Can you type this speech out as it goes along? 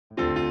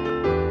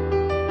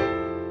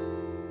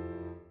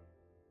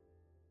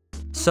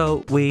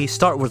So we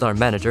start with our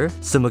manager,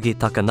 Tsumugi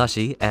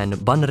Takanashi, and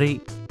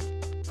Banri...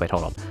 Wait,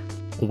 hold on.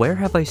 Where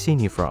have I seen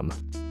you from?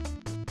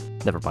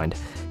 Never mind.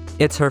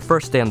 It's her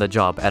first day on the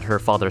job at her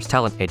father's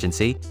talent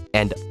agency,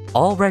 and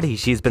already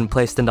she's been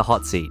placed in the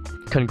hot seat.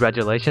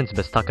 Congratulations,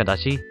 Miss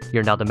Takanashi.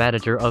 You're now the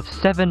manager of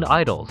 7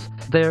 idols.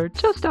 They're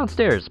just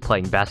downstairs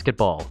playing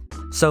basketball.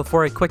 So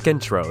for a quick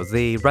intro,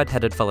 the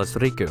red-headed fella's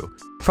Riku.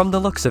 From the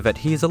looks of it,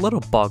 he's a little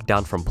bogged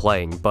down from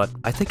playing, but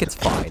I think it's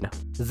fine.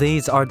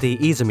 These are the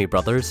Izumi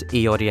brothers,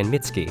 Iori and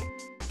Mitsuki.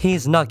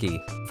 He's Nagi.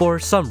 For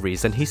some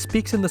reason, he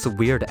speaks in this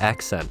weird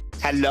accent.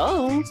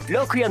 Hello,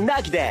 Rokuya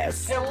Nagi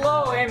desu.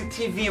 Hello,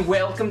 MTV.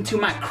 Welcome to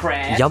my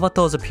crib.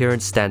 Yamato's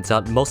appearance stands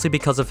out mostly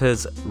because of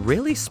his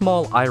really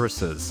small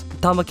irises.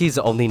 Tamaki's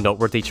only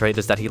noteworthy trait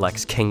is that he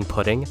likes king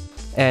pudding.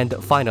 And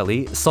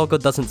finally, Sogo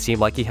doesn't seem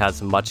like he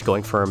has much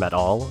going for him at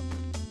all.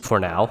 For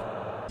now.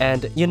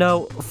 And, you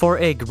know, for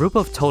a group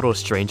of total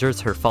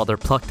strangers her father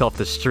plucked off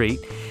the street,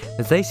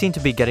 they seem to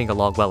be getting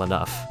along well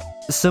enough.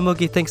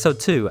 Tsumugi thinks so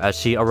too, as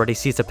she already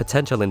sees the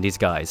potential in these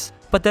guys.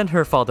 But then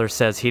her father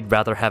says he'd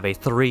rather have a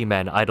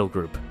 3-man idol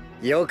group.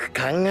 よく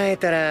考え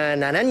たら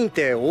7人っ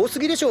て多す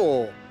ぎでし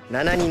ょう。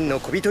7人の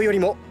小人より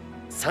も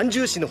三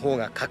重士の方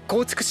が格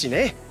好つくし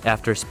ね。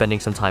 After spending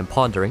some time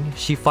pondering,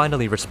 she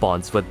finally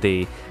responds with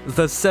the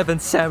 7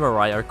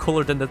 samurai are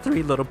cooler than the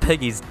 3 little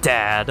piggies,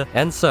 Dad!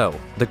 And so,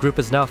 the group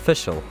is now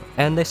official,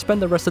 and they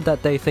spend the rest of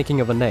that day thinking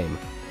of a name,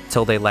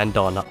 till they land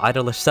on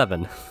Idolish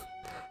 7.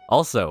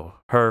 Also,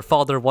 her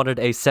father wanted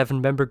a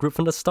 7-member group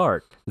from the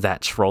start.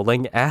 That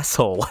trolling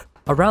asshole.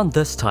 Around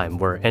this time,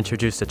 we're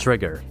introduced to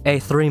Trigger, a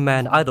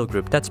 3-man idol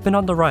group that's been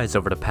on the rise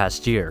over the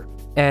past year.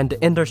 And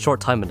in their short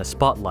time in the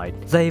spotlight,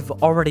 they've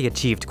already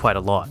achieved quite a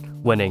lot,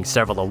 winning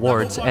several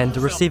awards and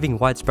receiving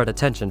widespread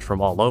attention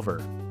from all over.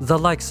 The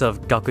likes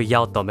of Gaku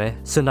Yaotome,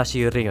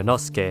 Tsunashi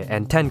Ryunosuke,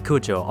 and Ten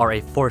Kujo are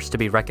a force to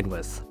be reckoned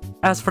with.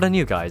 As for the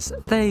new guys,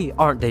 they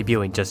aren't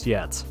debuting just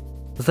yet.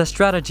 The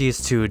strategy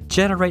is to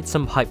generate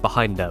some hype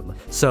behind them,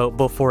 so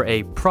before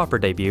a proper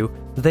debut,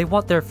 they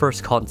want their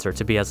first concert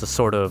to be as a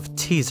sort of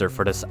teaser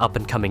for this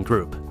up-and-coming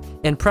group.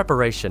 In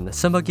preparation,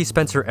 Tsumugi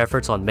spends her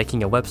efforts on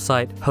making a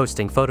website,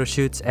 hosting photo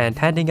shoots, and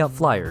handing out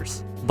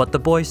flyers. But the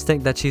boys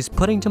think that she's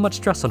putting too much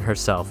stress on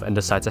herself and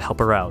decide to help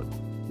her out.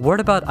 Word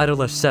about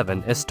Idolish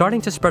 7 is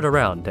starting to spread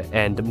around,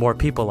 and more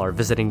people are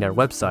visiting their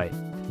website.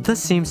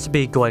 This seems to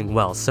be going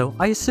well, so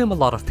I assume a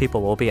lot of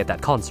people will be at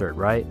that concert,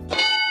 right?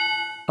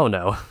 Oh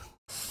no.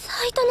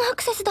 サイトのア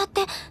クセスだっ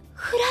て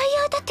フライ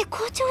ヤーだって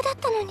好調だっ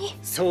たのに。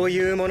そう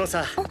いうもの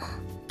さ。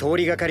通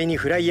りがかりに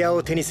フライヤー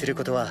を手にする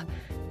ことは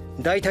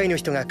大体の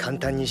人が簡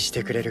単にし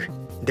てくれる。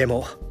で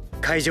も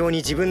会場に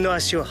自分の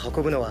足を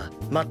運ぶのは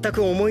全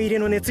く思い入れ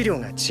の熱量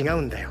が違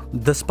うんだよ。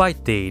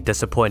Despite the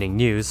disappointing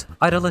news,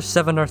 Idolish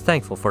 7 are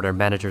thankful for their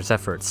manager's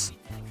efforts.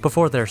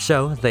 Before their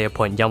show, they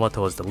appoint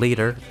Yamato as the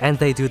leader, and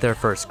they do their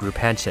first group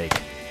handshake.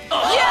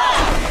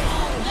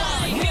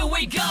 Yeah! Here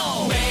we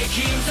go!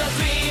 Making the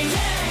dream,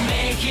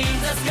 making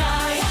the sky.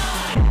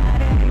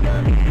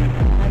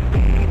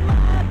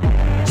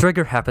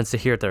 Trigger happens to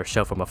hear their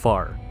show from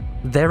afar.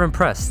 They're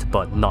impressed,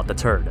 but not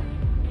deterred.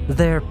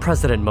 Their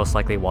president most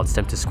likely wants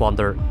them to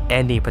squander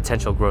any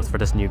potential growth for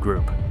this new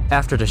group.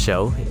 After the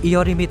show,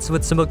 Iori meets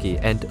with Tsumugi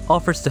and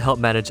offers to help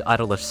manage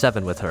Idolish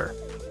 7 with her.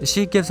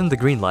 She gives him the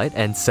green light,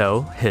 and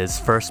so, his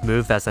first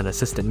move as an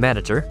assistant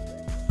manager,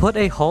 put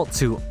a halt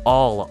to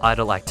all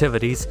idol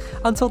activities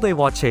until they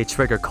watch a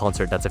Trigger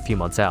concert that's a few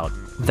months out.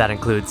 That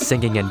includes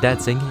singing and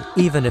dancing,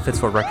 even if it's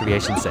for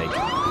recreation's sake.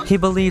 He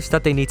believes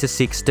that they need to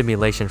seek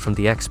stimulation from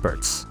the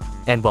experts.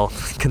 And well,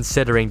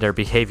 considering their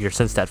behavior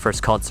since that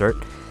first concert,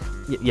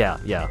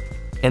 yeah.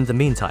 In the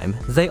meantime,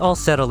 they all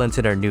settle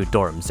into their new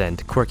dorms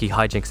and quirky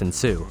hijinks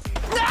ensue.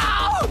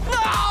 No!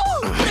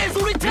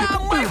 Every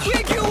time I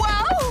kick you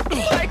out,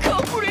 I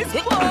come for his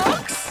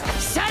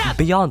box! Shut up!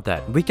 Beyond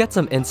that, we get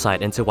some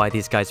insight into why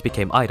these guys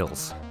became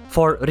idols.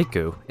 For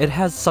Riku, it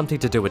has something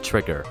to do with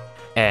Trigger.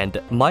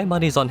 And my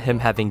money's on him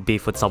having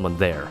beef with someone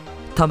there.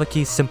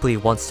 Tamaki simply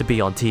wants to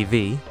be on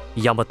TV.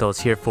 Yamato's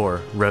here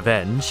for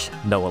revenge,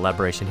 no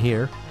elaboration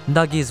here.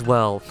 Nagi's,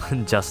 well,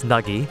 just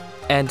Nagi.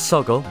 And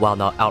Sogo, while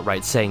not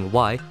outright saying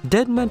why,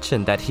 did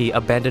mention that he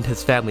abandoned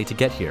his family to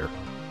get here.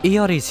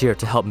 Iori's here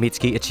to help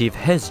Mitsuki achieve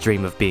his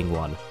dream of being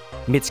one.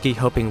 Mitsuki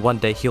hoping one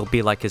day he'll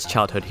be like his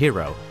childhood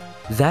hero,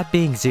 that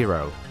being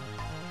Zero.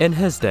 In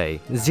his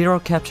day, Zero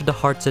captured the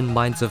hearts and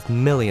minds of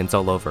millions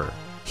all over.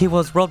 He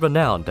was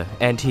world-renowned,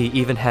 and he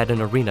even had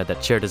an arena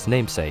that shared his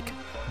namesake.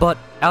 But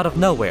out of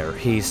nowhere,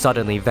 he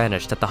suddenly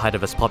vanished at the height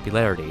of his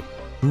popularity.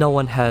 No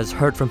one has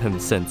heard from him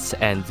since,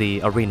 and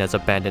the arena's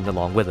abandoned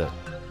along with it.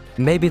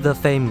 Maybe the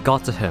fame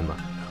got to him,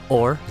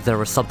 or there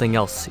was something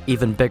else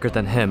even bigger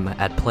than him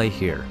at play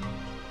here.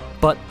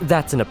 But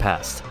that's in the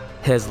past.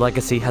 His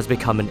legacy has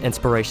become an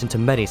inspiration to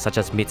many such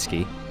as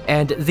Mitsuki,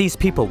 and these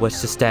people wish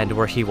to stand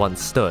where he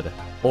once stood,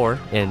 or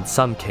in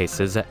some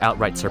cases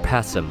outright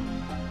surpass him.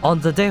 On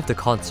the day of the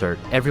concert,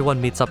 everyone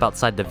meets up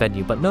outside the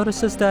venue but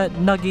notices that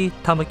Nagi,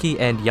 Tamaki,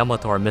 and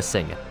Yamato are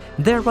missing.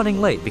 They're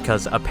running late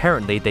because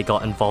apparently they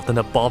got involved in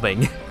a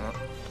bombing.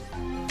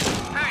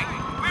 Hey,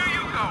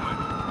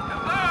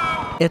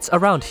 It's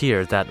around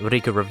here that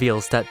Riku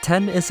reveals that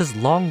Ten is his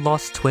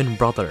long-lost twin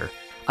brother.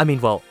 I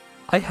mean, well,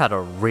 I had a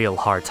real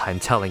hard time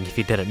telling if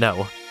you didn't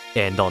know.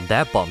 And on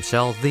that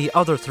bombshell, the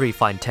other three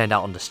find Ten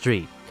out on the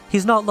street.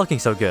 He's not looking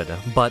so good,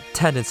 but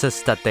Ten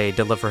insists that they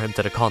deliver him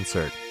to the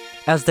concert.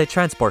 As they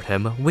transport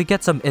him, we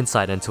get some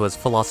insight into his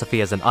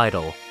philosophy as an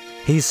idol.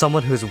 He's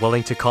someone who's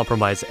willing to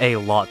compromise a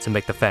lot to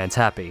make the fans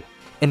happy,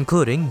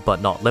 including,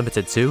 but not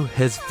limited to,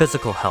 his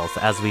physical health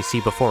as we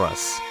see before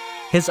us.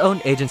 His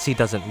own agency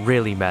doesn't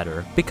really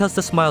matter, because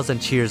the smiles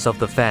and cheers of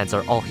the fans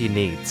are all he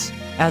needs.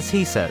 As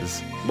he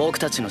says, 僕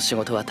たちの仕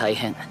事は大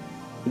変。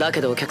だ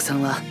けどお客さ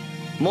んは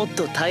もっ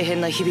と大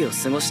変な日々を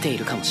過ごしてい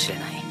るかもしれ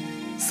ない。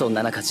そん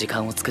な中時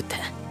間を作って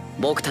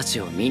僕たち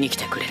を見に来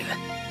てくれる。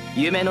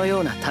夢のよ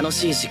うな楽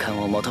しい時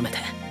間を求めて。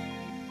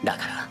だか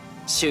ら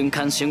瞬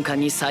間瞬間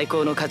に最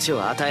高の価値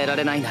を与えら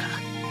れないなら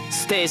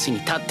ステージに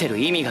立ってる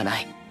意味がな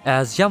い。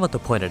 As Yamato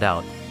pointed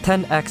out,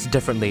 Ten acts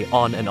differently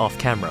on and off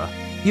camera.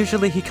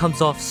 Usually he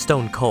comes off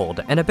stone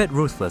cold and a bit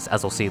ruthless,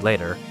 as we'll see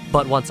later,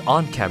 but once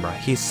on camera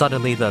he's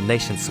suddenly the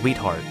nation's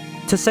sweetheart.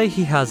 To say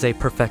he has a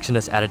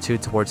perfectionist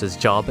attitude towards his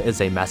job is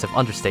a massive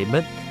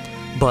understatement,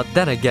 but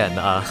then again,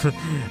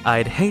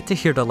 I'd hate to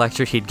hear the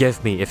lecture he'd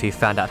give me if he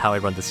found out how I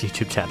run this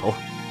YouTube channel.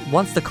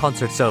 Once the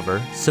concert's over,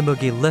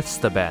 Tsumugi lifts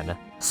the ban,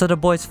 so the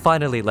boys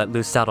finally let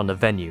loose out on the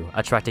venue,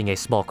 attracting a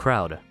small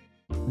crowd.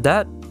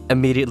 That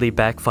immediately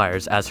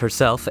backfires as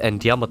herself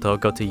and Yamato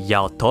go to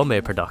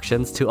Yaotome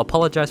Productions to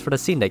apologize for the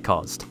scene they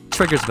caused.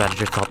 Trigger's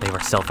manager thought they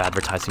were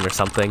self-advertising or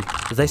something.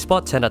 They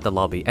spot Ten at the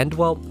lobby and,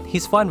 well,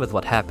 he's fine with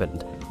what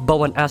happened. But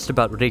when asked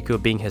about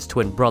Riku being his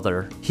twin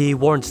brother, he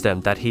warns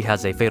them that he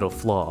has a fatal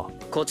flaw.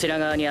 こちら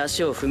側に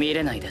足を踏み入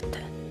れないでって。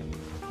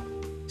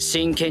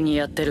真剣に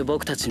やってる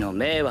僕たちの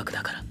迷惑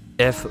だか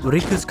ら。 If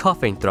Riku's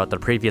coughing throughout the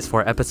previous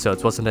 4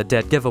 episodes wasn't a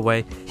dead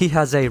giveaway, he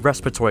has a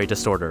respiratory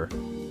disorder.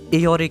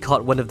 Iori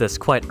caught wind of this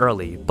quite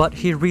early, but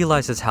he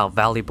realizes how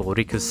valuable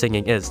Riku's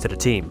singing is to the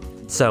team.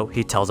 So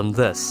he tells him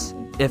this: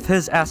 if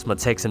his asthma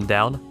takes him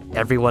down,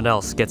 everyone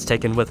else gets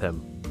taken with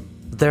him.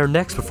 Their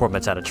next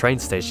performance at a train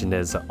station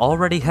is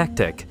already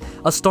hectic.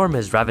 A storm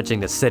is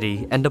ravaging the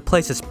city, and the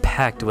place is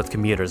packed with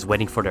commuters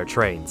waiting for their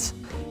trains.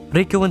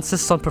 Riku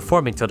insists on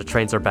performing till the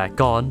trains are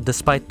back on,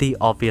 despite the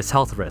obvious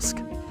health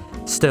risk.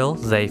 Still,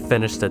 they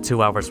finish the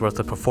 2 hours worth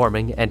of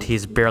performing, and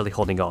he's barely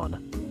holding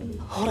on.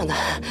 ほらな、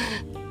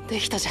で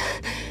きたじゃん。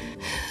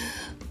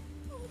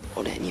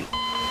俺にも。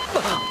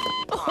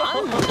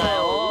なんだ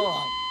よ。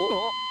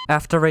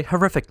 After a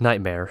horrific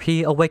nightmare,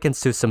 he awakens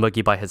to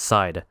Tsumugi by his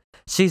side.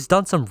 She's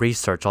done some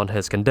research on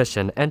his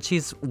condition and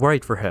she's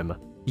worried for him.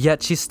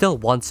 Yet she still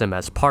wants him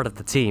as part of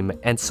the team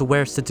and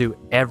swears to do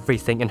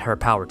everything in her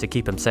power to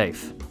keep him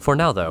safe. For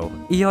now though,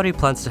 Iori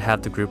plans to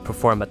have the group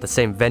perform at the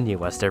same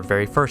venue as their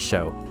very first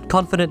show,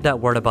 confident that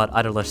word about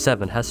Idolish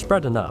 7 has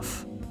spread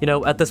enough. You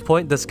know, at this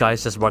point, this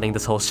guy's just running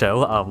this whole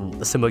show.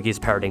 Tsumugi's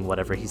parroting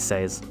whatever he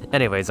says.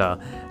 Anyways,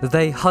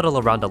 they huddle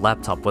around a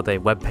laptop with a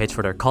webpage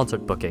for their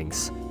concert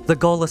bookings. The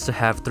goal is to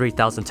have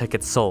 3,000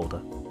 tickets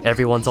sold.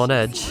 Everyone's on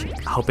edge,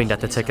 hoping that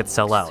the tickets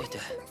sell out.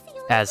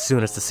 As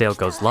soon as the sale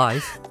goes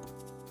live,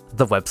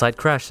 the website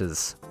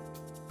crashes.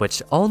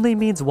 Which only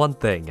means one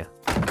thing.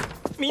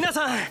 皆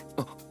さん、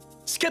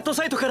チケット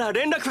サイトから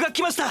連絡が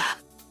来ました。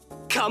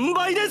完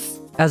売です。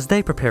 As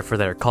they prepare for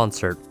their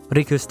concert,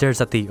 Riku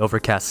stares at the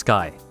overcast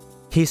sky.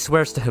 He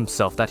swears to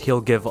himself that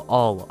he'll give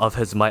all of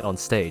his might on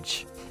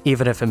stage,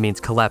 even if it means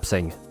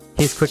collapsing.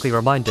 He's quickly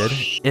reminded,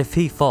 if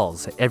he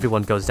falls,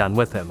 everyone goes down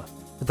with him.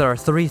 There are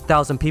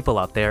 3,000 people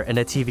out there and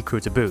a TV crew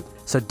to boot,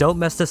 so don't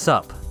mess this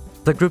up.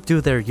 The group do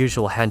their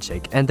usual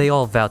handshake, and they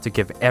all vow to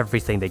give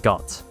everything they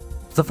got.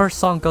 The first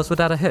song goes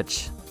without a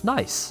hitch.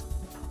 Nice.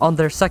 On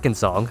their second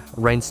song,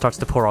 rain starts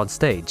to pour on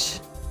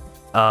stage.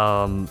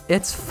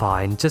 It's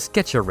fine, just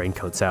get your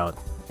raincoats out.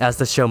 As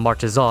the show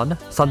marches on,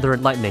 thunder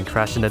and lightning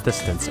crash in the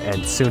distance,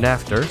 and soon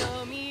after,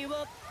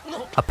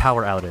 a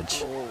power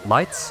outage.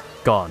 Lights?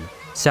 Gone.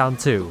 Sound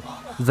too.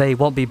 They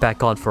won't be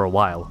back on for a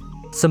while.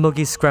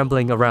 Tsumugi's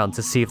scrambling around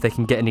to see if they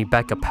can get any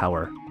backup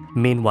power.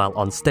 Meanwhile,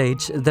 on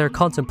stage, they're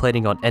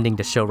contemplating on ending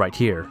the show right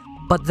here.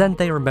 But then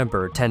they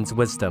remember Ten's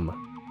wisdom.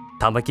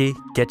 Tamaki,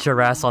 get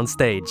your ass on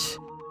stage.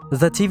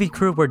 The TV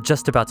crew were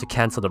just about to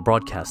cancel the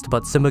broadcast,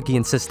 but Tsumugi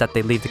insists that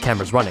they leave the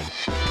cameras running.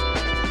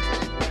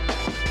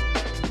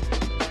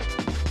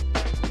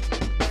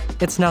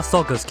 It's now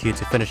Sogo's cue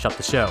to finish up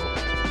the show.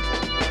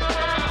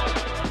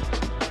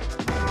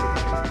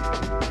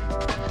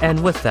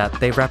 And with that,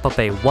 they wrap up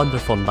a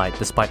wonderful night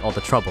despite all the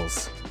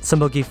troubles.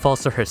 Tsumugi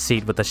falls to her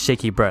seat with a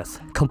shaky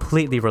breath,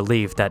 completely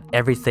relieved that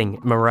everything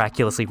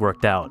miraculously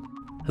worked out.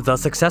 The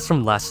success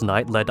from last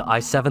night led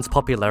I7's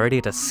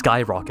popularity to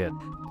skyrocket,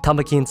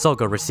 Tamaki and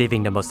Sogo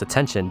receiving the most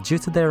attention due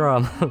to their,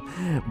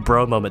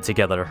 bro moment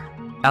together.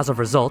 As a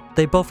result,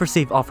 they both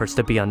receive offers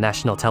to be on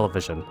national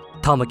television.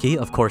 Tamaki,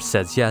 of course,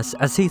 says yes,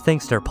 as he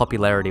thinks their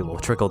popularity will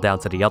trickle down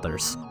to the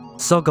others.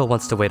 Sogo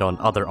wants to wait on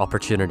other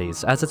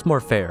opportunities, as it's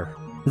more fair.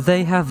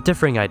 They have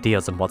differing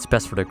ideas on what's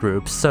best for the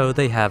group, so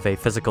they have a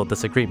physical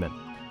disagreement.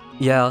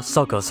 Yeah,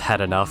 Soko's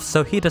had enough,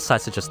 so he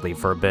decides to just leave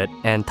for a bit,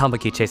 and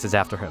Tamaki chases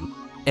after him.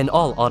 In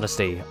all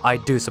honesty, I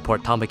do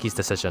support Tamaki's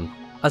decision.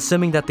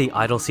 Assuming that the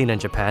idol scene in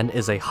Japan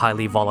is a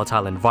highly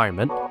volatile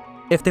environment,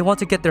 if they want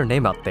to get their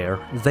name out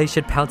there, they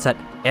should pounce at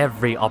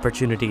every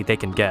opportunity they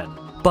can get.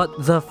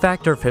 But the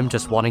factor of him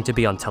just wanting to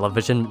be on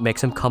television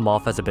makes him come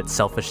off as a bit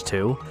selfish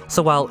too.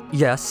 So while,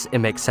 yes, it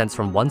makes sense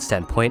from one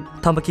standpoint,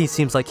 Tamaki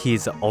seems like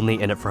he's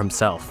only in it for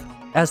himself.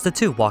 As the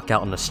two walk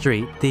out on the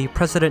street, the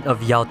president of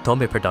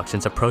Yaotome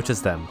Productions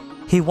approaches them.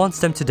 He wants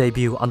them to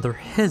debut under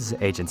his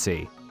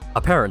agency.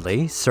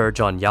 Apparently, Sir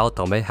John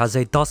Yaotome has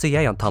a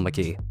dossier on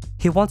Tamaki.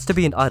 He wants to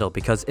be an idol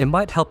because it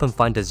might help him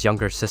find his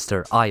younger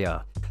sister,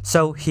 Aya.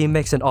 So he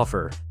makes an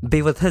offer,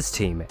 be with his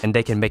team and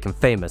they can make him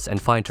famous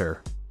and find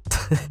her.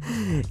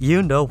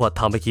 You know what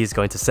Tamaki is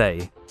going to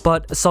say,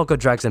 but Soko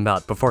drags him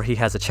out before he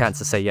has a chance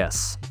to say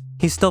yes.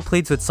 He still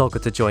pleads with Soko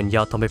to join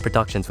Yaotome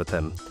Productions with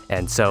him,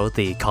 and so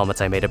the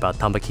comments I made about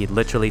Tamaki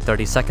literally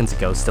 30 seconds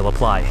ago still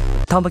apply.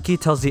 Tamaki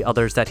tells the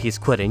others that he's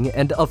quitting,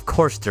 and of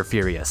course they're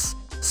furious.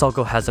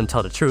 Soko has them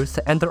tell the truth,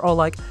 and they're all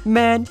like,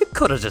 "Man, you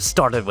could've just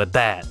started with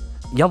that."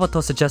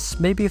 Yamato suggests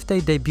maybe if they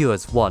debut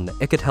as one,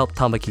 it could help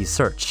Tamaki's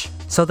search.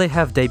 So they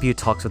have debut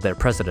talks with their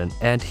president,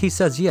 and he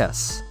says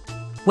yes.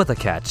 With a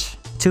catch.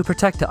 To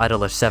protect the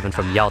Idolish 7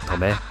 from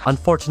Yaotome,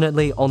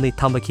 unfortunately only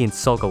Tamaki and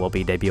Soko will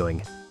be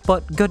debuting.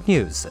 But good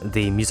news,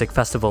 the music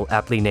festival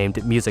aptly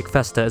named Music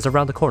Festa is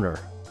around the corner.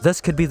 This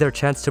could be their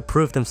chance to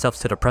prove themselves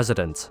to the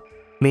president.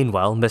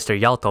 Meanwhile, Mr.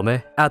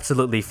 Yaotome,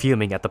 absolutely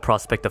fuming at the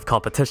prospect of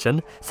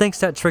competition, thinks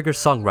that Trigger's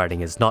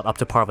songwriting is not up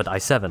to par with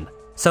I7.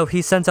 So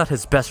he sends out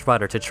his best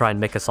writer to try and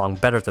make a song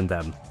better than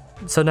them.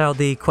 So now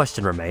the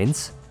question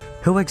remains,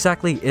 who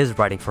exactly is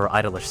writing for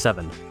Idolish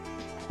 7?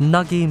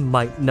 Nagi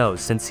might know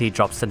since he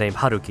drops the name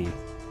Haruki.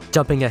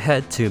 Jumping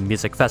ahead to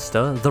Music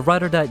Festa, the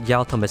writer that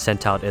Yaotome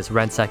sent out is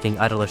ransacking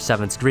Idolish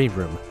 7's green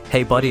room.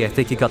 "Hey buddy, I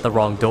think you got the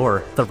wrong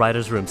door. The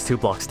writer's room's 2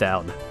 blocks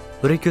down."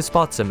 Riku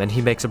spots him and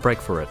he makes a break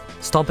for it,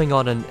 stomping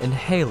on an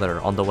inhaler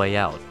on the way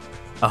out.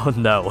 Oh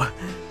no.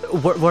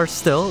 Worse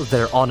still,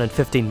 they're on in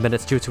 15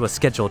 minutes due to a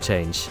schedule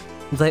change.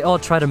 They all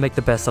try to make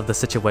the best of the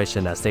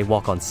situation as they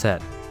walk on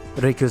set.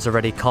 Riku's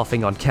already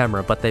coughing on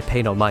camera, but they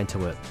pay no mind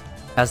to it.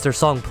 As their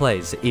song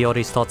plays,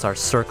 Iori's thoughts are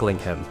circling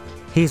him.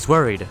 He's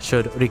worried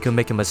should Riku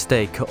make a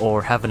mistake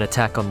or have an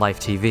attack on live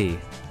TV.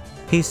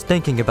 He's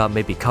thinking about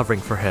maybe covering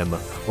for him,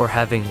 or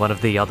having one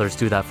of the others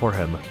do that for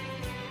him.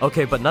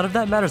 Okay, but none of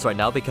that matters right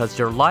now because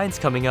your line's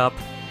coming up.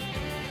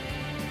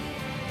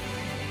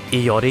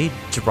 Iori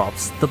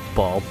drops the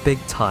ball big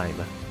time.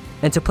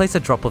 And to place a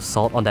drop of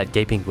salt on that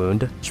gaping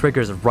wound,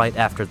 Trigger's right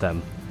after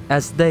them.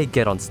 As they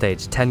get on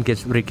stage, Ten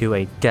gives Riku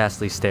a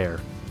ghastly stare.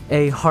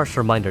 A harsh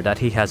reminder that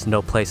he has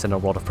no place in a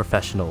world of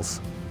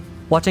professionals.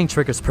 Watching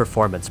Trigger's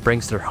performance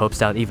brings their hopes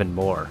down even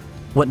more.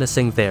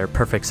 Witnessing their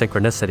perfect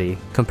synchronicity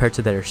compared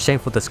to their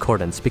shameful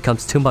discordance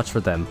becomes too much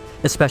for them,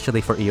 especially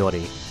for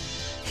Iori.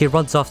 He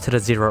runs off to the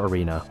Zero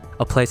Arena,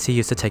 a place he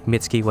used to take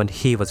Mitsuki when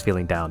he was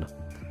feeling down.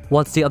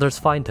 Once the others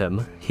find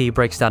him, he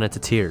breaks down into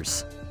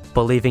tears,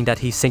 believing that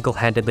he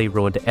single-handedly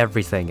ruined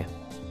everything.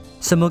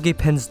 Tsumugi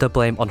pins the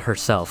blame on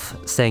herself,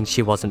 saying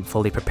she wasn't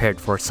fully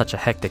prepared for such a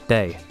hectic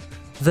day.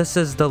 This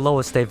is the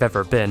lowest they've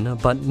ever been,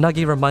 but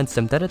Nagi reminds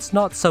them that it's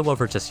not so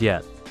over just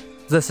yet.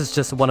 This is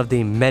just one of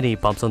the many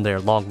bumps on their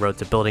long road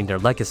to building their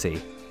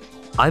legacy.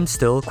 I'm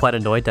still quite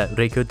annoyed that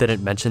Riku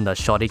didn't mention the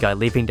shoddy guy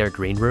leaving their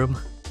green room.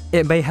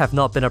 It may have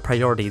not been a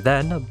priority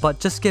then, but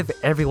just give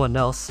everyone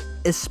else,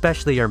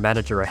 especially your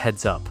manager, a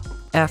heads up.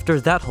 After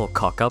that whole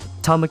cock-up,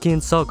 Tamaki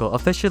and Soko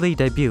officially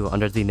debut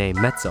under the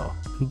name Mezzo.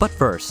 But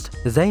first,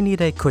 they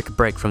need a quick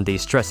break from the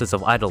stresses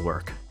of idol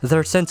work.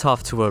 They're sent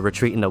off to a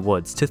retreat in the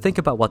woods to think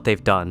about what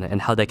they've done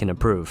and how they can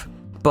improve.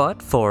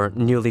 But for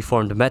newly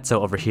formed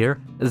Mezzo over here,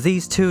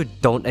 these two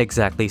don't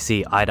exactly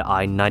see eye to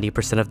eye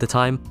 90% of the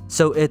time,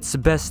 so it's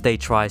best they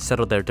try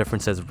settle their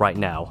differences right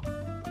now.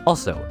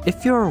 Also,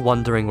 if you're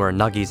wondering where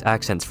Nagi's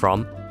accent's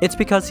from, it's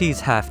because he's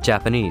half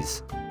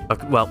Japanese.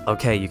 Well,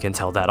 okay, you can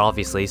tell that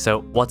obviously,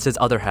 so what's his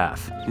other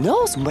half?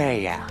 ノースメ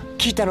イヤ、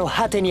北の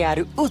果てにあ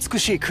る美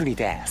しい国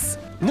です。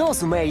ノー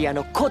スメイヤ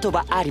の言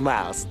葉あり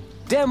ます。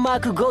デンマー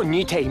ク語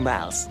似てい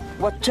ます。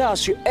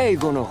私、英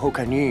語の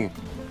他に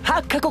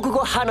8カ国語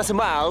話せ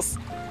ます。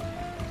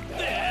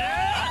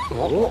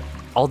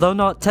Although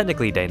not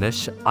technically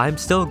Danish, I'm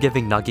still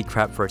giving Nagi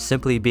crap for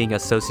simply being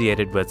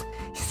associated with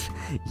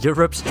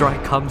Europe's dry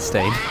cum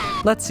stain.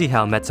 Let's see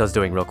how Mezzo's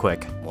doing real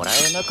quick.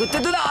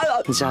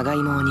 じゃがい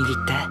もを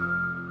握って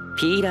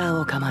ピーラ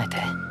ーを構えて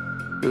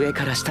上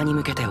から下に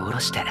向けて下ろ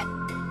して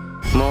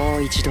も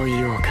う一度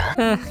言おうか。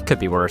Could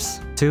be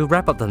worse. To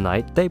wrap up the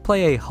night, they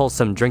play a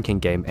wholesome drinking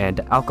game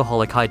and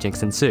alcoholic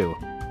hijinks ensue.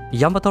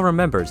 Yamato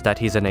remembers that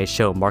he's in a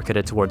show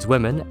marketed towards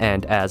women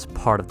and, as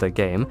part of the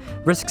game,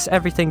 risks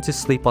everything to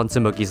sleep on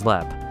Tsumugi's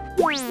lap.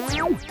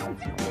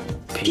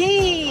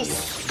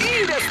 Peace!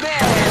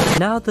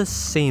 Now this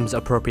seems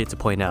appropriate to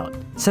point out.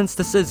 Since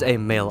this is a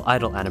male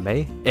idol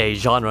anime, a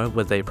genre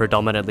with a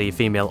predominantly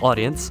female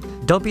audience,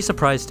 don't be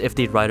surprised if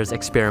the writers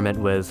experiment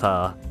with,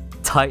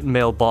 tight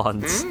male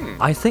bonds.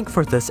 I think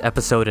for this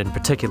episode in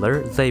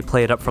particular, they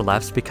play it up for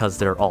laughs because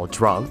they're all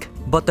drunk,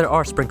 but there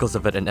are sprinkles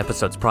of it in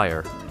episodes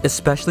prior,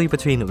 especially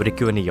between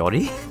Riku and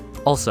Iori.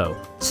 Also,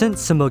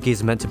 since Tsumugi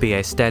is meant to be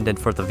a stand-in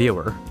for the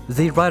viewer,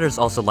 the writers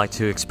also like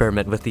to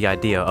experiment with the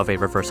idea of a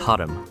reverse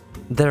harem.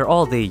 They're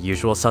all the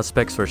usual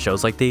suspects for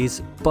shows like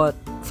these, but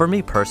for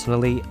me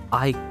personally,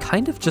 I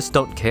kind of just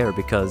don't care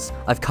because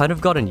I've kind of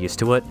gotten used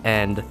to it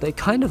and they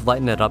kind of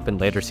lighten it up in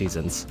later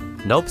seasons.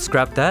 Nope,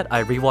 scrap that,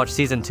 I rewatched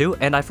season 2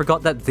 and I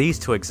forgot that these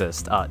two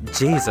exist,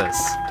 Jesus.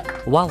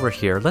 While we're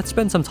here, let's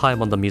spend some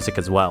time on the music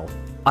as well.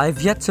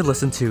 I've yet to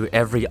listen to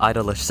every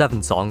Idolish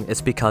 7 song,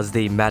 it's because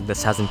the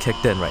madness hasn't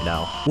kicked in right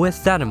now.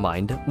 With that in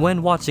mind,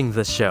 when watching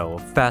this show,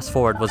 fast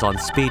forward was on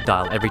speed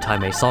dial every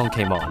time a song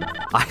came on.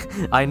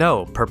 I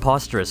know,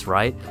 preposterous,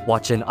 right?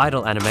 Watch an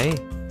idol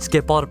anime,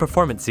 skip all the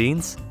performance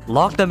scenes,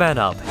 lock the man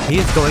up, he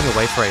is going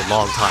away for a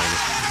long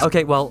time.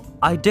 Okay, well,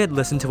 I did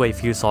listen to a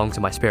few songs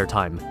in my spare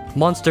time.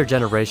 Monster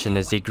Generation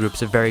is the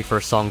group's very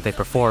first song they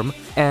perform,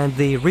 and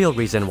the real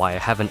reason why I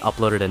haven't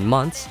uploaded in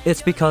months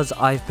is because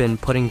I've been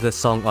putting this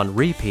song on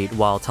repeat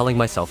while telling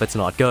myself it's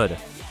not good.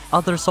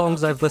 Other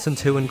songs I've listened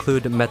to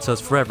include Mezzo's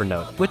Forever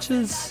Note, which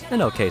is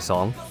an okay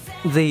song.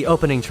 The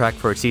opening track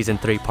for Season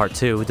 3 Part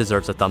 2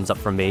 deserves a thumbs up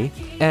from me,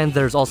 and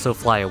there's also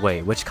Fly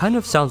Away, which kind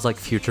of sounds like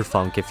future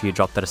funk if you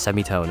dropped at a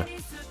semitone.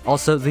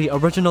 Also, the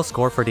original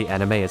score for the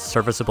anime is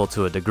serviceable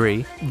to a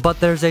degree, but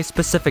there's a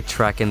specific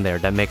track in there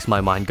that makes my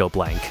mind go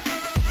blank.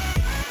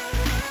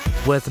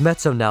 With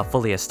Mezzo now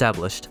fully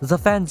established, the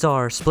fans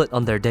are split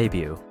on their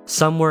debut.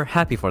 Some were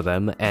happy for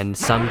them, and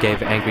some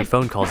gave angry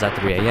phone calls at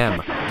 3 AM.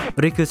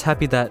 Riku's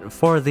happy that,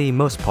 for the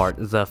most part,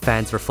 the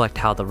fans reflect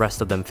how the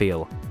rest of them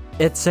feel.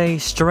 It's a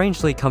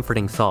strangely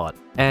comforting thought,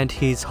 and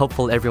he's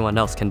hopeful everyone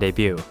else can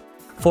debut.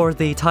 For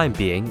the time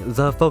being,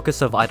 the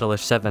focus of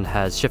Idolish 7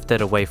 has shifted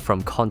away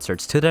from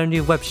concerts to their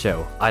new web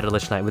show,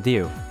 Idolish Night with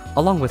You.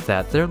 Along with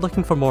that, they're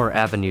looking for more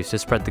avenues to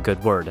spread the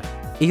good word.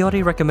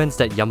 Iori recommends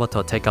that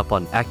Yamato take up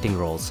on acting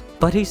roles,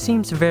 but he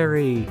seems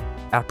very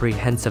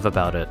apprehensive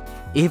about it.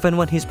 Even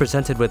when he's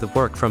presented with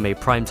work from a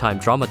primetime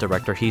drama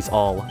director, he's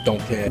all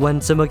 "don't care."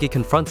 When Tsumugi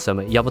confronts him,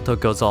 Yamato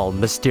goes all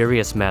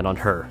mysterious man on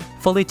her,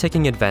 fully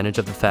taking advantage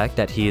of the fact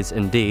that he is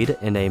indeed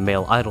in a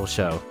male idol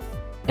show.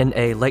 In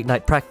a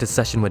late-night practice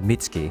session with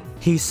Mitsuki,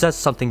 he says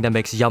something that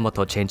makes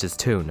Yamato change his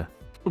tune.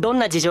 どん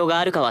な事情が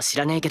あるかは知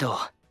らねえけど、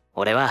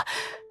俺は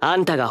あ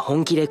んたが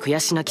本気で悔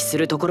し泣きす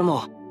るところ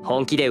も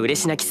本気で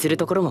嬉し泣きする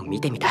ところも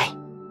見てみたい。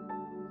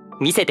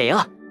見せて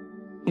よ、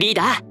リー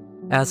ダー。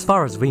As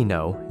far as we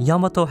know,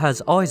 Yamato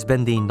has always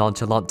been the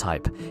nonchalant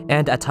type,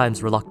 and at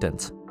times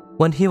reluctant.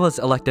 When he was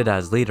elected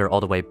as leader all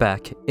the way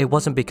back, it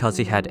wasn't because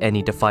he had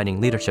any defining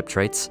leadership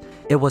traits,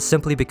 it was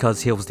simply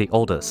because he was the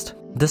oldest.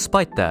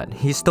 Despite that,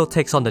 he still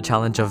takes on the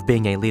challenge of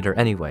being a leader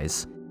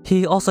anyways.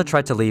 He also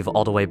tried to leave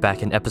all the way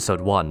back in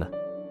episode 1.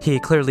 He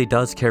clearly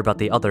does care about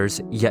the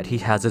others, yet he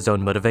has his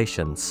own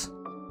motivations.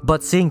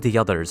 But seeing the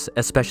others,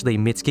 especially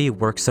Mitsuki,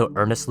 work so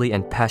earnestly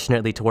and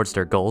passionately towards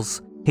their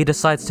goals, he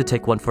decides to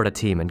take one for the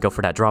team and go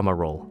for that drama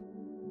role.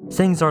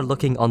 Things are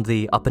looking on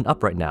the up and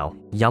up right now.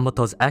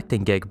 Yamato's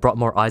acting gig brought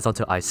more eyes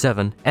onto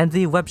I7, and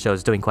the web show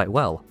is doing quite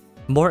well.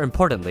 More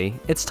importantly,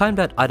 it's time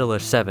that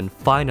Idolish 7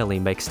 finally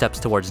makes steps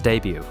towards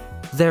debut.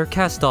 They're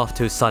cast off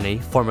to sunny,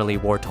 formerly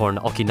war-torn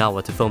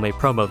Okinawa to film a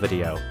promo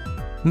video.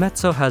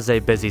 Mezzo has a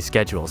busy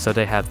schedule, so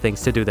they have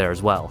things to do there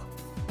as well.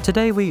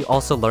 Today we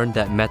also learned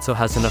that Mezzo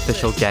has an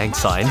official gang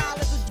sign.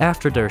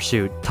 After their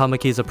shoot,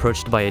 Tamaki is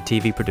approached by a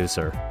TV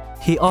producer.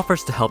 He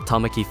offers to help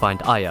Tamaki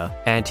find Aya,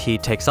 and he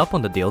takes up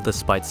on the deal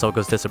despite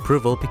Sogo's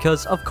disapproval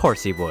because of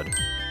course he would.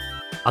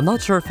 I'm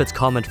not sure if it's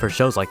common for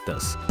shows like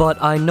this, but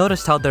I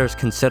noticed how there's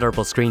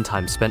considerable screen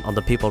time spent on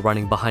the people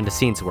running behind the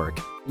scenes work.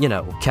 You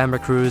know, camera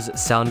crews,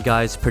 sound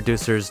guys,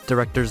 producers,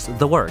 directors,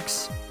 the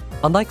works.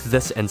 Unlike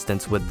this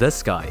instance with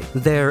this guy,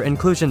 their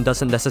inclusion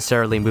doesn't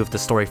necessarily move the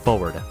story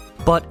forward.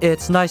 But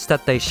it's nice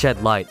that they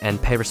shed light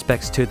and pay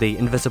respects to the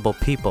invisible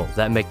people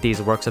that make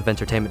these works of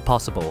entertainment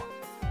possible.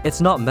 It's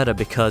not meta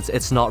because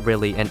it's not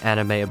really an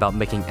anime about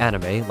making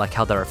anime, like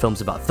how there are films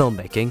about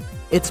filmmaking.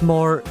 It's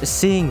more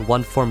seeing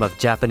one form of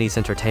Japanese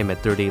entertainment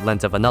through the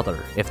lens of another,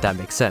 if that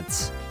makes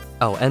sense.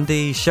 Oh, and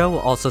the show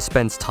also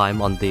spends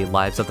time on the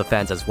lives of the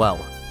fans as well,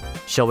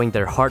 showing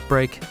their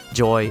heartbreak,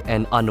 joy,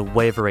 and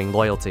unwavering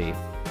loyalty.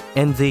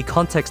 In the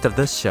context of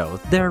this show,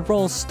 their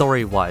roles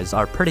story-wise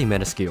are pretty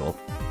minuscule.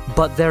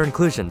 But their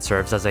inclusion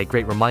serves as a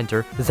great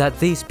reminder that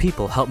these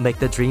people help make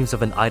the dreams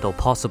of an idol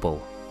possible.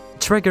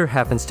 Trigger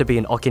happens to be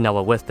in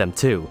Okinawa with them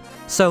too,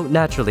 so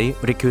naturally,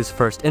 Riku's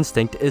first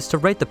instinct is to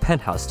raid the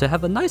penthouse to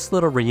have a nice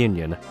little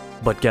reunion.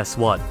 But guess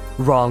what?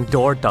 Wrong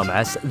door,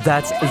 dumbass.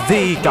 That's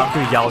the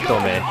Gaku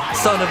Yaotome,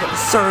 son of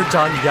Sir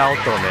John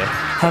Yaotome.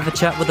 Have a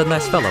chat with a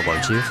nice fellow,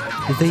 won't you?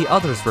 The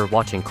others were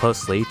watching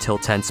closely till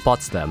Ten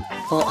spots them.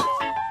 Oh,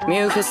 ミ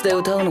ューフェスで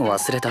歌うの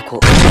忘れた子。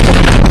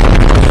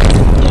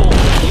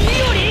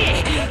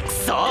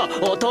そ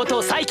う、弟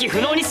を再起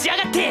不能にしや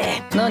がっ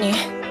て。何？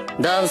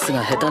ダンス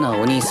が下手な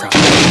お兄さん。It's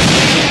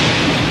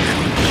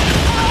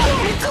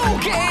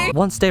okay.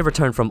 Once they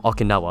return from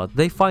Okinawa,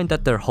 they find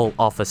that their whole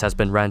office has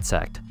been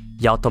ransacked.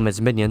 Yaotome's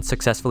minions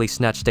successfully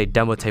snatched a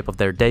demo tape of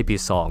their debut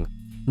song.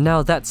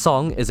 Now that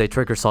song is a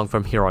trigger song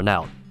from here on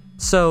out.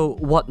 So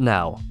what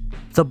now?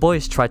 The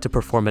boys tried to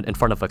perform it in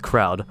front of a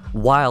crowd,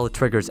 while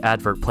Trigger's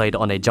advert played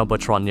on a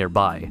jumbotron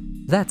nearby.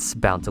 That's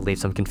bound to leave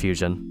some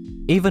confusion.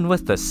 Even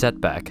with this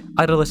setback,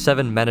 Idolish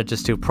 7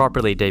 manages to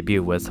properly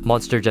debut with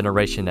Monster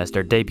Generation as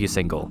their debut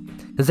single.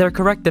 They're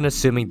correct in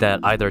assuming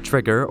that either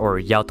Trigger or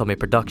Yaotome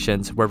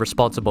Productions were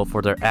responsible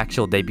for their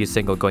actual debut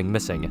single going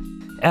missing.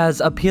 As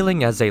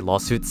appealing as a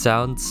lawsuit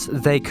sounds,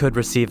 they could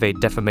receive a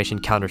defamation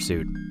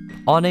countersuit.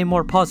 On a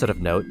more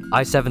positive note,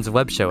 i7's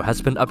web show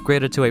has been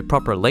upgraded to a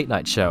proper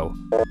late-night show.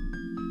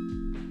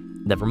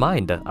 Never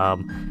mind,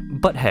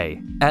 but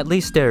hey, at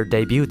least their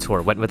debut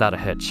tour went without a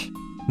hitch.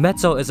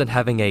 Mezzo isn't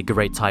having a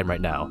great time right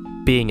now.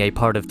 Being a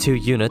part of 2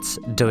 units,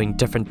 doing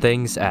different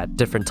things at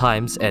different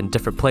times and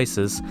different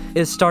places,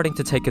 is starting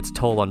to take its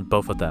toll on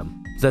both of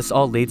them. This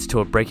all leads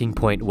to a breaking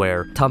point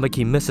where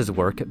Tamaki misses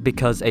work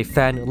because a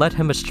fan led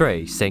him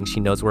astray saying she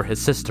knows where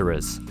his sister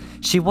is.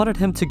 She wanted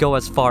him to go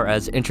as far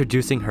as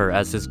introducing her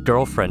as his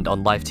girlfriend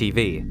on live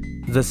TV.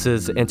 This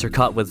is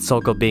intercut with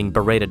Sogo being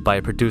berated by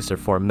a producer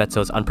for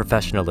Mezzo's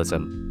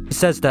unprofessionalism. He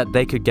says that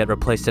they could get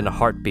replaced in a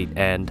heartbeat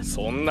and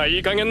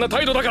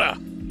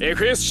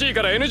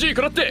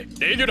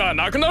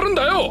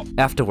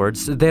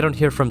afterwards, they don't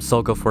hear from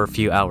Sogo for a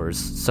few hours,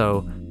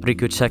 so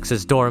Riku checks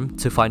his dorm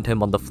to find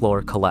him on the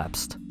floor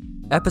collapsed.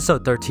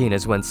 Episode 13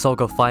 is when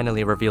Sogo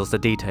finally reveals the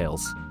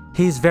details.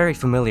 He's very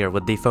familiar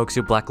with the folks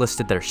who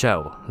blacklisted their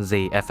show,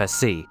 the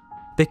FSC,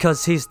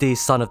 because he's the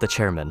son of the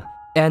chairman.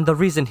 And the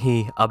reason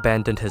he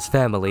abandoned his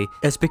family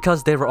is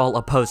because they were all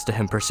opposed to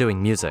him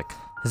pursuing music.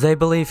 They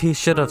believe he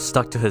should have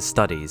stuck to his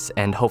studies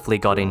and hopefully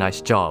got a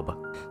nice job.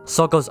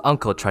 Sogo's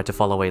uncle tried to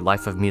follow a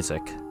life of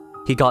music.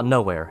 He got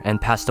nowhere and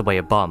passed away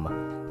a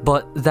bum.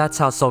 But that's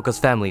how Sogo's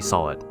family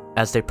saw it,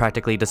 as they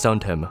practically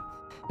disowned him.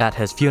 At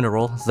his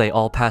funeral, they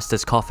all passed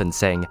his coffin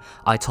saying,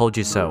 "I told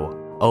you so,"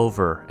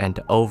 over and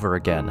over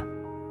again.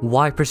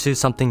 Why pursue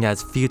something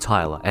as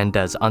futile and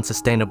as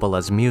unsustainable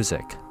as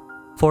music?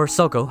 For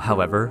Sogo,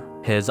 however,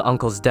 his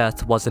uncle's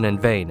death wasn't in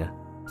vain.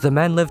 The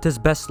man lived his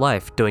best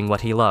life doing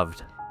what he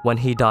loved. When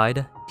he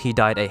died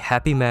a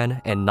happy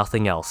man and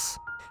nothing else.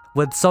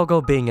 With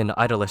Sogo being in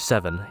Idolish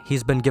 7,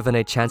 he's been given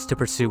a chance to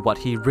pursue what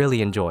he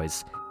really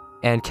enjoys,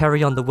 and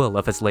carry on the will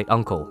of his late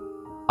uncle.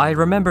 I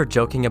remember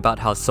joking about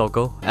how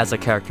Sogo, as a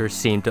character,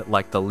 seemed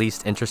like the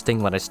least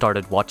interesting when I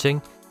started watching.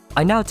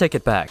 I now take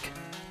it back.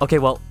 Okay,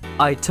 well,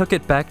 I took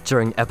it back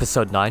during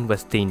episode 9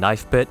 with the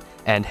knife bit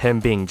and him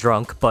being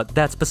drunk, but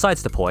that's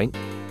besides the point.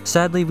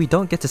 Sadly, we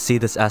don't get to see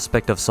this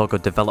aspect of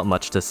Sogo develop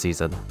much this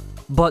season.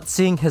 But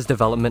seeing his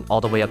development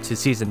all the way up to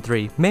season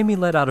 3 made me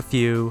let out a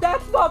few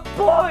 "That's my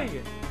boy!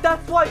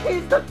 That's why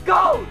he's the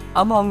GOAT!"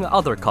 among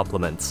other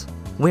compliments.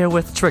 We're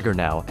with Trigger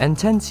now, and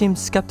Ten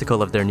seems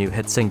skeptical of their new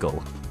hit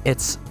single.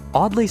 It's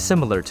oddly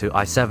similar to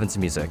i7's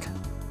music.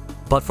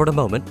 But for the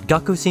moment,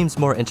 Gaku seems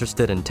more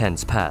interested in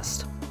Ten's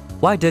past.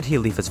 Why did he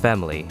leave his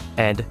family?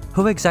 And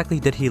who exactly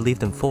did he leave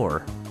them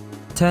for?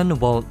 Ten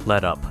won't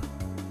let up.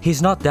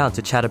 He's not down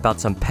to chat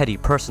about some petty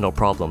personal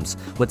problems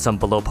with some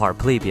below-par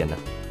plebeian.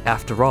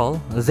 After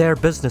all, they're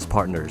business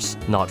partners,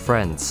 not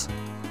friends.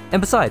 And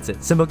besides,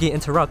 Tsumugi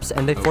interrupts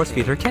and they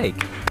force-feed her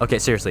cake. Okay,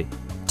 seriously.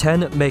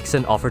 Ten makes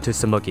an offer to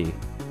Tsumugi.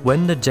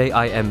 Win the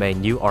JIMA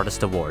New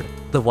Artist Award,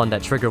 the one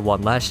that Trigger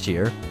won last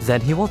year, then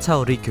he will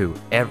tell Riku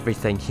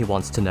everything he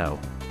wants to know.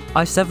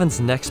 i7's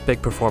next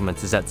big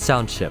performance is at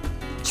Soundship.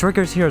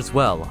 Trigger's here as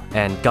well,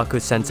 and Gaku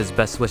sends his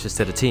best wishes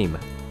to the team.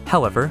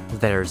 However,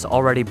 there's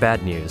already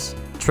bad news.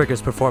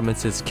 Trigger's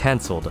performance is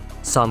cancelled,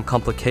 some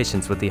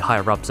complications with the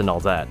higher-ups and all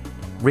that.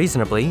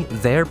 Reasonably,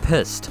 they're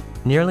pissed.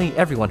 Nearly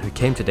everyone who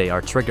came today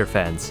are Trigger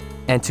fans,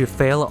 and to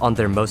fail on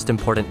their most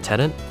important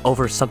tenant,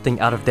 over something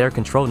out of their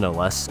control no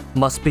less,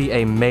 must be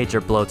a major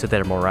blow to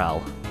their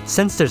morale.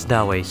 Since there's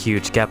now a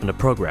huge gap in the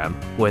program,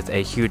 with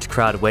a huge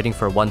crowd waiting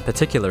for one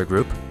particular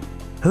group,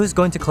 who's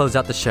going to close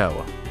out the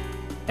show?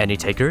 Any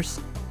takers?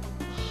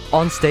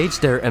 On stage,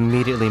 they're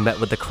immediately met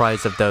with the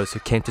cries of those who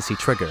came to see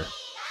Trigger.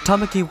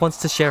 Tamaki wants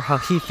to share how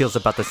he feels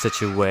about the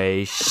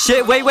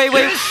situation. Wait!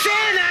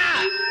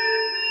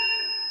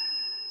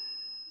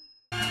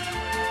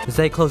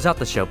 They close out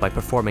the show by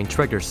performing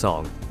Trigger's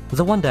song,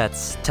 the one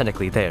that's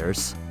technically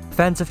theirs.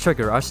 Fans of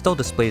Trigger are still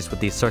displeased with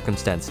these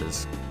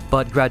circumstances,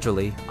 but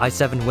gradually,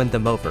 i7 win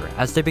them over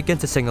as they begin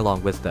to sing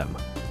along with them.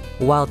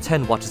 While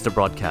Ten watches the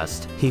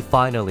broadcast, he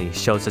finally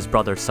shows his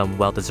brother some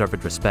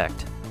well-deserved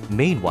respect.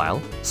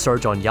 Meanwhile,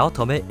 Surgeon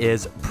Yaotome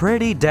is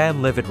pretty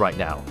damn livid right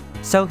now,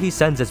 so he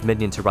sends his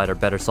minion to write a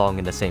better song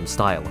in the same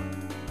style.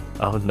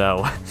 Oh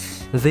no.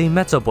 The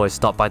Mezzo boys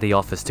stop by the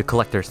office to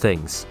collect their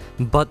things,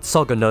 but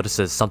Sogo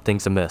notices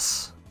something's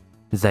amiss.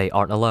 They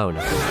aren't alone.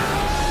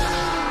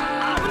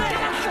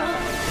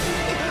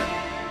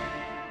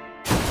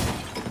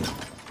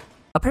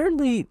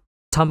 Apparently,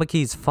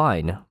 Tamaki's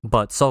fine,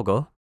 but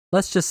Sogo,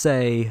 let's just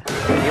say...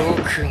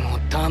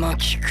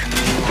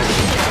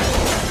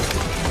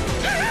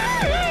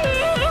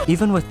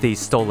 Even with the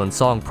stolen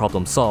song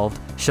problem solved,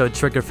 should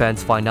Trigger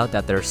fans find out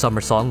that their summer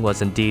song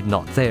was indeed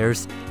not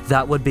theirs,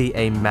 that would be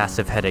a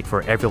massive headache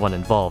for everyone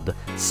involved,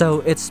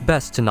 so it's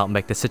best to not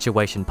make the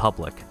situation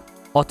public.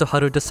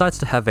 Otoharu decides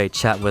to have a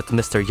chat with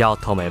Mr.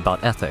 Yaotome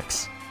about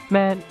ethics.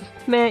 Man,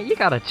 you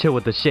gotta chill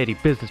with the shady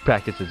business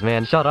practices,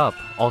 man. Shut up.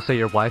 Also,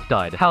 your wife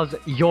died. How's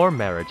your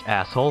marriage,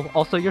 asshole?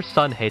 Also, your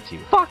son hates you.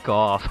 Fuck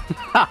off.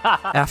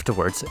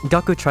 Afterwards,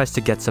 Gaku tries to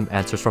get some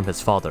answers from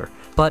his father,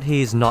 but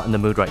he's not in the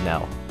mood right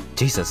now.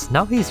 Jesus,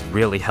 now he's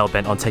really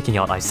hellbent on taking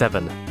out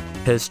I-7.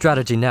 His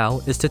strategy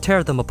now is to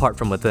tear them apart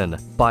from within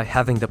by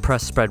having the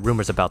press spread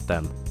rumors about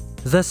them.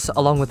 This,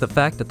 along with the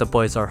fact that the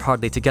boys are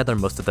hardly together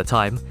most of the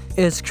time,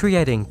 is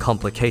creating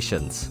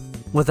complications.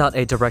 Without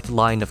a direct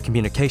line of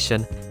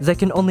communication, they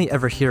can only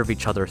ever hear of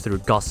each other through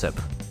gossip.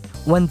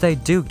 When they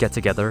do get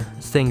together,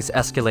 things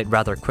escalate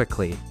rather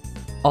quickly.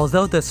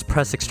 Although this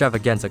press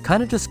extravaganza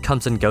kinda just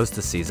comes and goes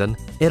this season,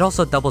 it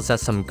also doubles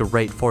as some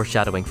great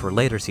foreshadowing for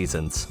later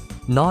seasons.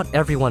 Not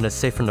everyone is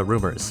safe from the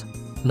rumors,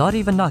 not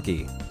even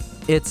Nagi.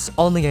 It's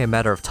only a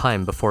matter of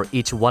time before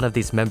each one of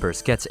these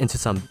members gets into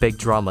some big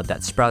drama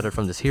that sprouted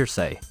from this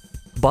hearsay.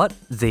 But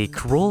the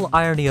cruel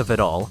irony of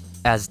it all,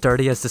 as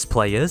dirty as this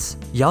play is,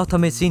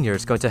 Yaotome Sr.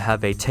 is going to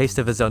have a taste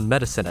of his own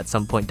medicine at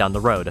some point down the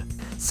road.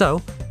 So,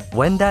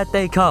 when that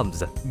day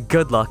comes,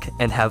 good luck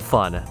and have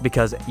fun,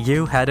 because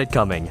you had it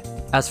coming.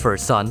 As for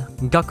his son,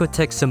 Gaku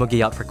takes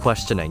Tsumugi out for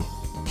questioning.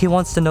 He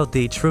wants to know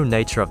the true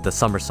nature of the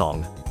summer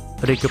song.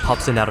 Riku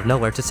pops in out of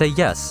nowhere to say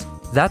yes,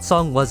 that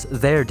song was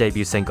their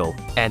debut single,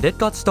 and it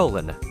got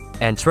stolen.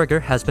 And Trigger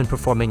has been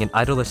performing an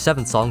Idolish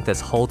 7 song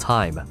this whole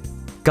time.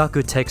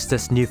 Gaku takes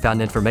this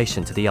newfound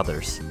information to the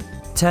others.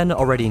 Ten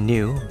already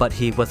knew, but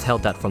he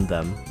withheld that from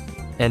them.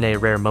 In a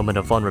rare moment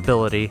of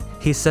vulnerability,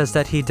 he says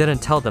that he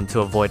didn't tell them to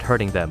avoid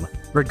hurting them,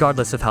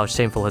 regardless of how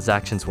shameful his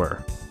actions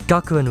were.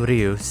 Gaku and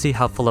Ryu see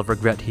how full of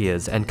regret he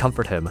is and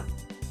comfort him.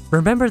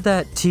 Remember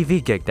that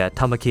TV gig that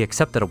Tamaki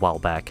accepted a while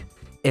back?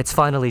 It's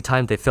finally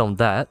time they filmed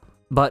that,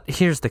 but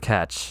here's the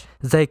catch.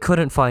 They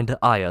couldn't find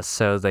Aya,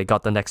 so they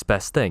got the next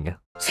best thing.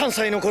 3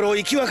歳の頃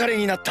生き別れ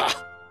になった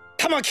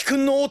玉木く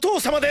んのお父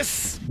様で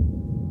す。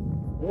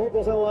お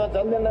子さんは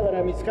残念なが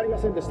ら見つかりま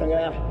せんでしたが、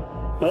あ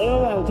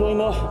あ、おとい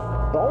も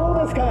ど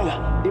うです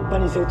か、立派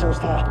に成長し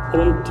た。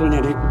本当に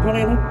立派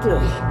になって、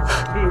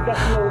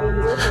昔の俺に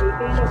よく似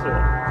ていま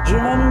す。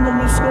自慢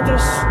の息子で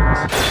す。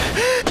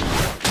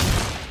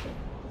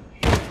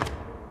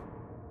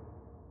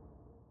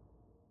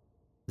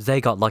They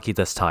got lucky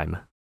this time.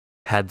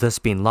 Had this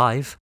been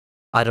live,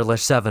 Idolish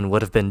 7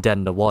 would have been dead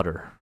in the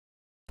water.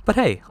 But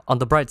hey, on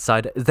the bright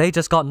side, they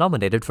just got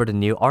nominated for the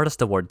new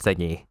Artist Award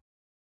thingy.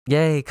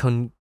 Yay,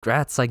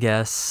 congrats, I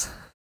guess.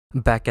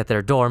 Back at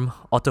their dorm,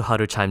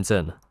 Otoharu chimes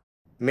in.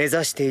 目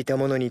指していた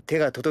ものに手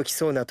が届き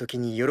そうな時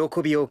に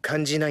喜びを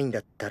感じないんだ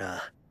った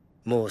ら、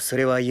もうそ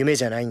れは夢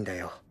じゃないんだ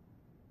よ。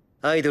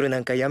アイドルな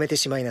んかやめて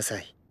しまいなさ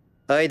い。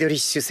アイドリッ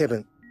シュ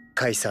7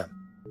解散。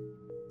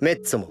メ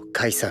ッツォも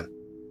解散。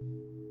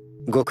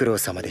ご苦労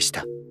様でし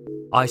た。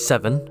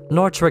I7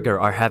 nor Trigger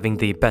are having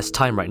the best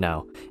time right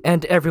now,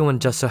 and everyone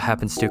just so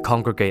happens to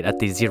congregate at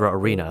the Zero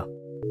Arena.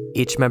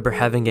 Each member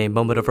having a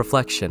moment of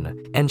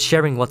reflection and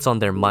sharing what's on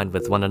their mind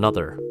with one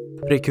another.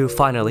 Riku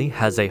finally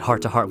has a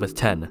heart-to-heart with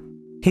Ten.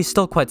 He's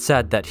still quite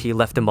sad that he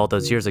left him all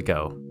those years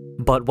ago,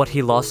 but what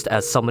he lost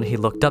as someone he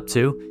looked up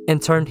to, in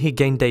turn he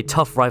gained a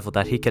tough rival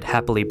that he could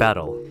happily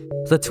battle.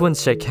 The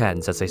twins shake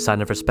hands as a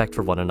sign of respect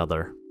for one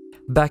another.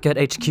 Back at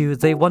HQ,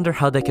 they wonder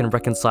how they can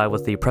reconcile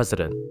with the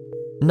president.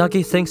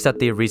 Nagi thinks that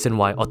the reason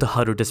why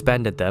Otoharu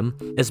disbanded them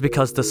is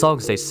because the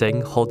songs they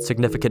sing hold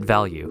significant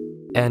value,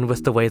 and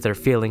with the way they're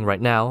feeling right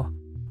now,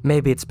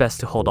 maybe it's best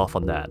to hold off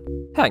on that.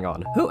 Hang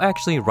on, who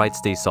actually writes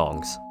these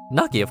songs?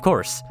 Nagi, of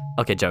course.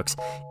 Okay, jokes.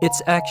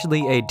 It's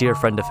actually a dear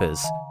friend of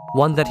his,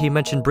 one that he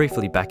mentioned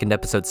briefly back in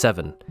episode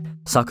 7,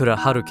 Sakura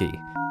Haruki,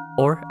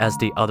 or as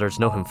the others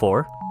know him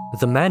for,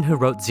 the man who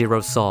wrote Zero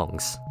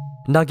songs.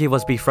 Nagi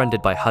was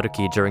befriended by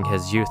Haruki during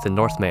his youth in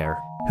Northmere,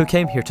 who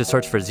came here to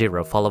search for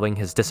Zero following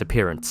his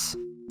disappearance.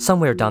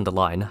 Somewhere down the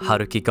line,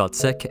 Haruki got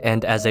sick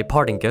and, as a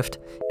parting gift,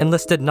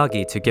 enlisted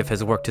Nagi to give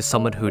his work to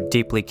someone who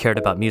deeply cared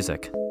about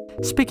music.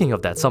 Speaking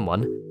of that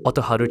someone,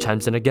 Otoharu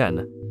chimes in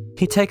again.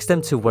 He takes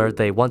them to where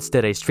they once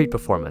did a street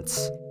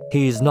performance.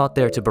 He's not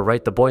there to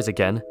berate the boys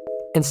again,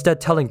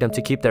 instead telling them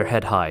to keep their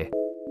head high.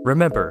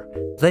 Remember,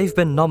 they've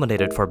been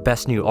nominated for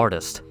Best New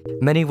Artist.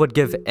 Many would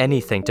give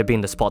anything to be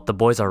in the spot the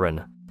boys are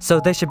in, so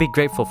they should be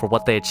grateful for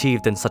what they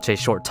achieved in such a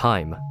short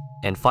time.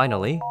 And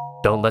finally,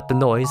 don't let the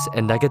noise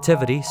and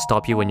negativity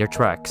stop you in your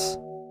tracks.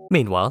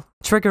 Meanwhile,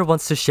 Trigger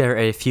wants to share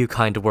a few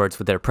kind words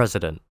with their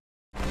president.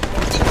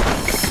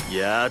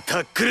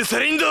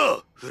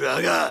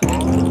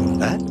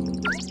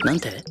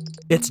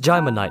 It's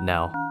Jaima night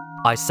now.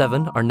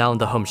 I7 are now in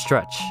the home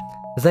stretch.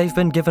 They've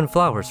been given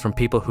flowers from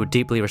people who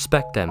deeply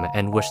respect them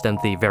and wish them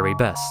the very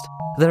best.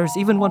 There's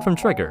even one from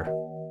Trigger.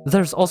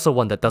 There's also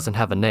one that doesn't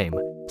have a name,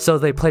 so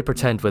they play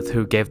pretend with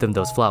who gave them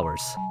those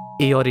flowers.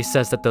 Iori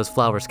says that those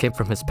flowers came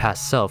from his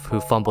past self who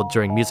fumbled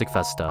during Music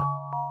Festa.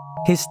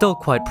 He's still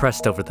quite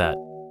pressed over that.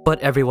 But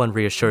everyone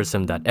reassures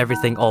him that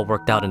everything all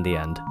worked out in the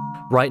end.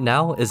 Right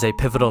now is a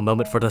pivotal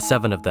moment for the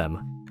 7 of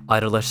them.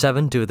 Idolish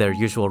 7 do their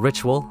usual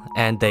ritual,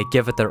 and they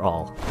give it their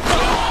all.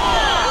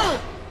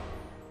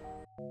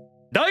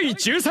 第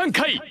13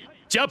回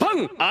ジャパ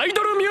ンアイ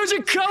ドルミュージ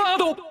ックアワー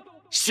ド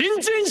新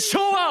人賞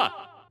は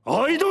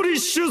アイドリッ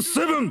シュ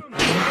7。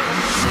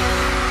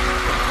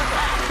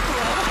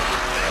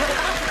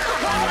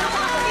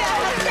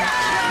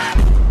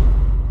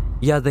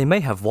Yeah, they may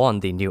have won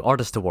the New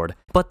Artist Award,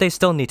 but they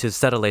still need to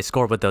settle a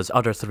score with those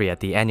other 3 at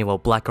the annual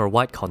Black or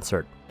White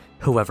concert.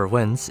 Whoever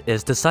wins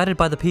is decided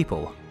by the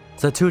people.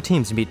 The 2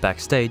 teams meet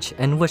backstage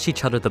and wish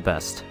each other the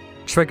best.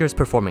 Trigger's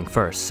performing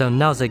first, so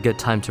now's a good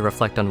time to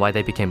reflect on why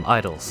they became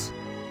idols.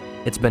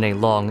 It's been a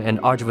long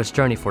and arduous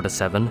journey for the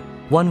 7,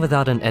 one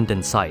without an end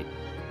in sight.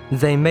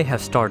 They may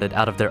have started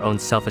out of their own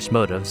selfish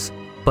motives,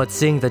 but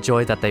seeing the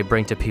joy that they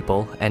bring to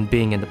people and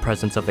being in the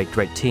presence of a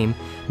great team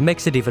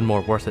makes it even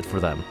more worth it for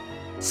them.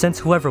 Since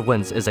whoever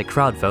wins is a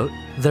crowd vote,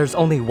 there's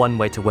only one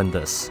way to win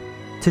this.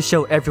 To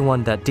show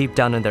everyone that deep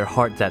down in their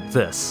heart that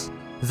this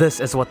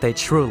is what they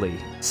truly,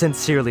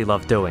 sincerely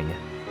love doing.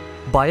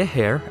 By a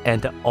hair,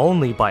 and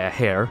only by a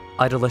hair,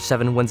 Idolish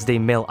 7 wins the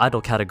Male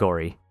Idol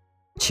category.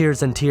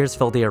 Cheers and tears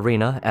fill the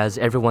arena as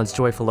everyone's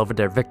joyful over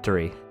their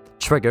victory.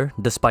 Trigger,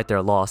 despite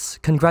their loss,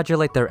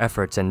 congratulate their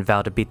efforts and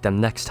vow to beat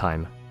them next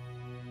time.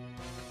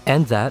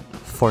 And that,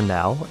 for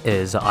now,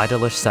 is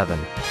Idolish 7.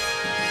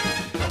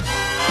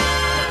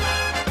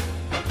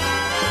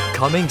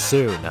 Coming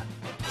soon!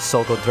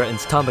 Soko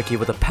threatens Tamaki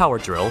with a power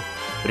drill,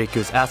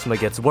 Riku's asthma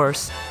gets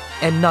worse,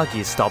 and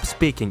Nagi stops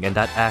speaking in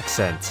that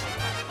accent.